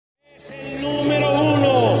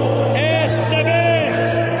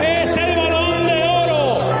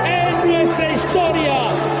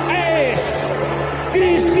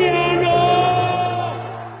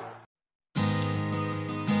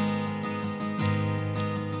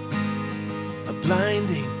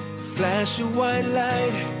blinding flash of white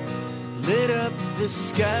light lit up the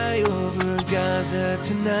sky over Gaza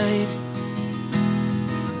tonight.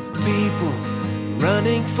 People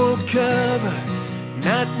running for cover,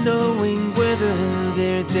 not knowing whether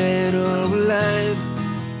they're dead or alive.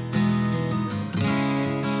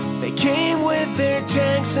 They came with their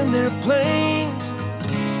tanks and their planes,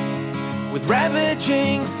 with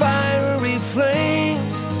ravaging fiery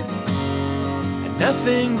flames, and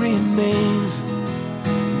nothing remains,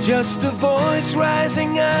 just a voice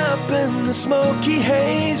rising up in the smoky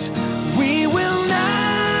haze. We will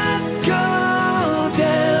not go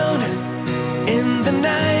down in the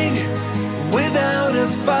night without a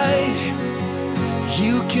fight.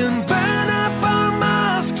 You can burn up our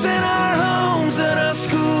mosques and our homes and our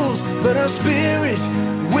schools, but our spirit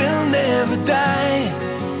will never die.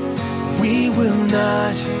 We will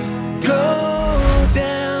not go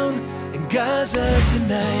down in Gaza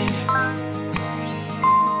tonight.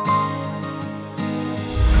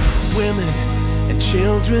 Women and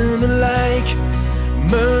children alike,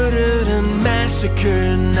 murdered and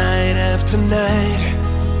massacred night after night,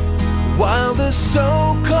 while the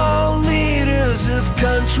so-called leaders of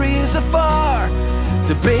countries afar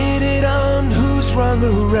debated on who's wrong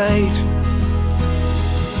or right.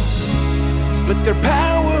 But their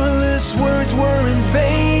powerless words were in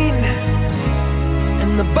vain,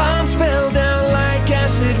 and the bombs fell down like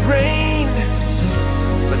acid rain.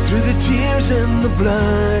 But through the tears and the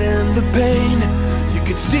blood and the pain, you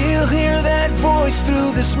could still hear that voice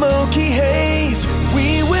through the smoky haze.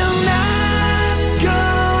 We will not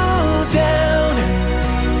go down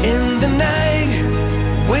in the night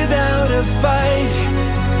without a fight.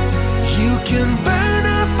 You can burn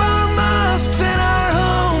up our mosques and our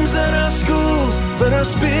homes and our schools, but our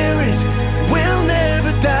spirit will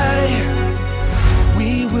never die.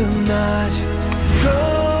 We will not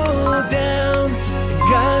go down in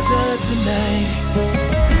Gaza tonight.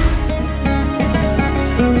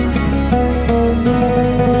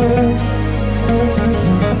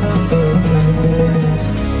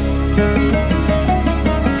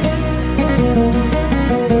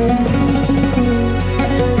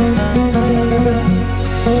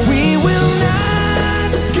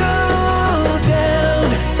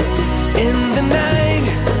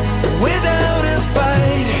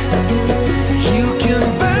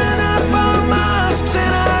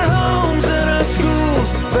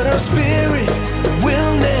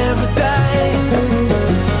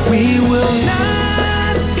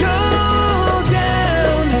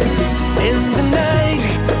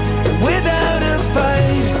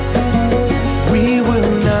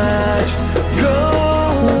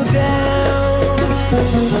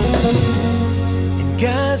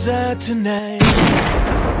 Tonight.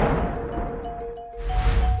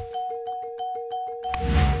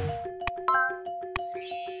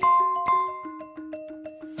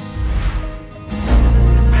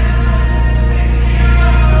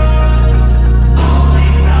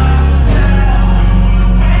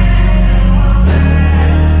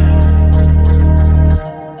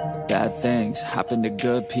 Bad things happen to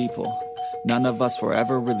good people. None of us were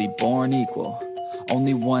ever really born equal.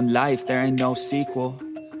 Only one life, there ain't no sequel.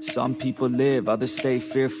 Some people live, others stay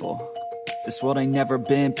fearful. This world ain't never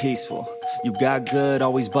been peaceful. You got good,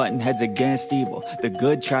 always butting heads against evil. The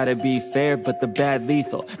good try to be fair, but the bad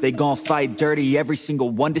lethal. They gon' fight dirty, every single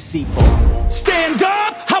one deceitful. Stand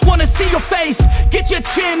up, I wanna see your face. Get your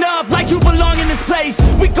chin up like you belong in this place.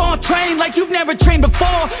 We gon' train like you've never trained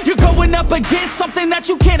before. You're going up against something that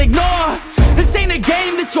you can't ignore. This ain't a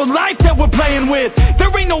game, this your life that we're playing with. There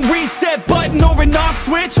ain't no reset button or an off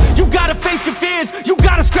switch. You gotta face your fears, you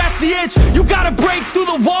gotta scratch the itch. You gotta break through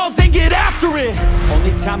the walls and get after it.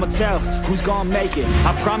 Only time will tell who's gonna make it.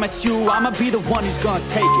 I promise you, I'ma be the one who's gonna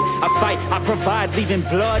take it. I fight, I provide, leaving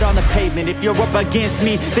blood on the pavement. If you're up against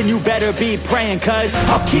me, then you better be praying. Cause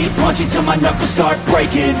I'll keep punching till my knuckles start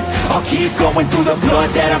breaking. I'll keep going through the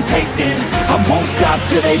blood that I'm tasting. I won't stop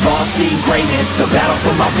till they've all seen greatness. The battle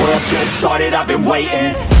for my world just started, I've been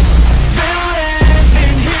waiting.